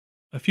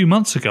A few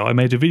months ago I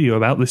made a video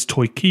about this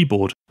toy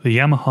keyboard, the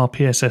Yamaha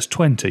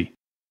PSS-20.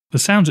 The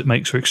sounds it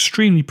makes are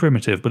extremely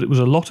primitive, but it was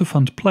a lot of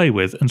fun to play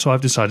with, and so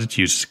I've decided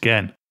to use it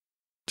again.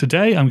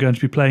 Today I'm going to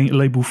be playing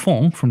Les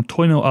Bouffons from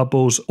Toino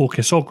Arbeau's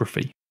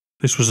Orchesography.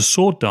 This was a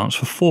sword dance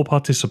for 4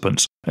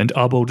 participants, and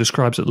Arbeau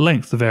describes at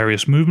length the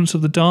various movements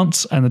of the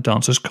dance and the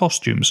dancers'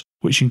 costumes,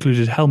 which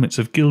included helmets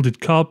of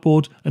gilded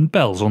cardboard and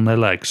bells on their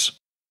legs.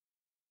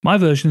 My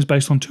version is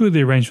based on 2 of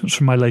the arrangements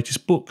from my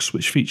latest books,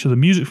 which feature the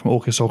music from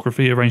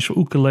Orchesography arranged for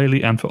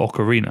ukulele and for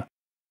ocarina.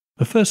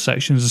 The first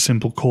section is a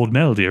simple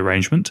chord-melody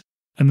arrangement,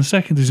 and the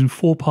second is in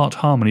 4-part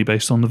harmony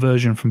based on the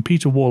version from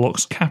Peter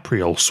Warlock's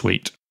Capriole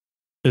suite.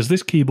 As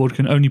this keyboard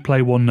can only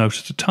play 1 note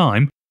at a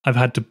time, I've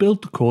had to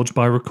build the chords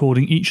by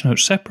recording each note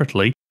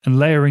separately and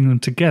layering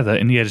them together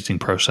in the editing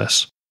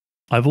process.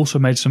 I've also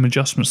made some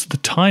adjustments to the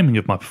timing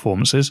of my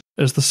performances,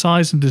 as the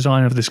size and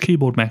design of this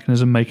keyboard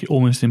mechanism make it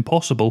almost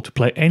impossible to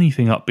play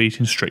anything upbeat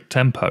in strict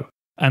tempo,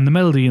 and the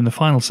melody in the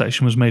final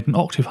section was made an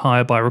octave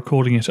higher by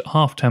recording it at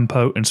half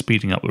tempo and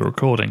speeding up the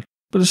recording.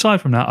 But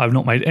aside from that, I've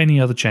not made any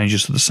other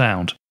changes to the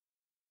sound.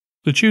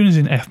 The tune is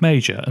in F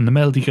major and the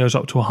melody goes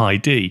up to a high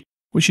D,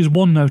 which is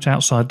 1 note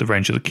outside the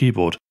range of the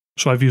keyboard,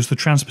 so I've used the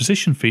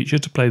transposition feature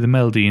to play the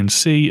melody in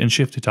C and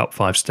shift it up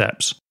 5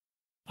 steps.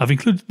 I've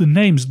included the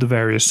names of the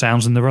various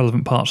sounds in the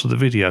relevant parts of the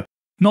video.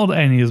 Not that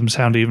any of them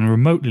sound even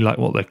remotely like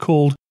what they're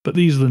called, but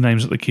these are the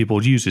names that the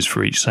keyboard uses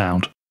for each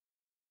sound.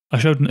 I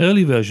showed an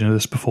early version of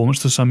this performance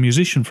to some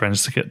musician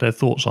friends to get their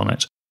thoughts on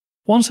it.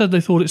 One said they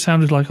thought it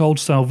sounded like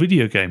old-style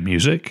video game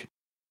music,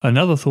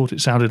 another thought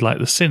it sounded like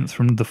the synth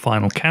from The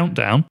Final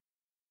Countdown,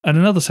 and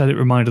another said it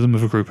reminded them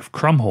of a group of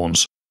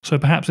crumhorns, so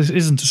perhaps this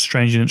isn't as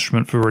strange an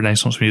instrument for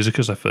Renaissance music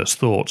as I first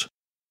thought.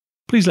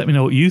 Please let me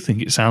know what you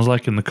think it sounds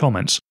like in the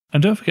comments,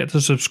 and don't forget to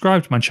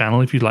subscribe to my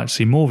channel if you'd like to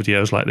see more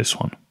videos like this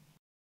one.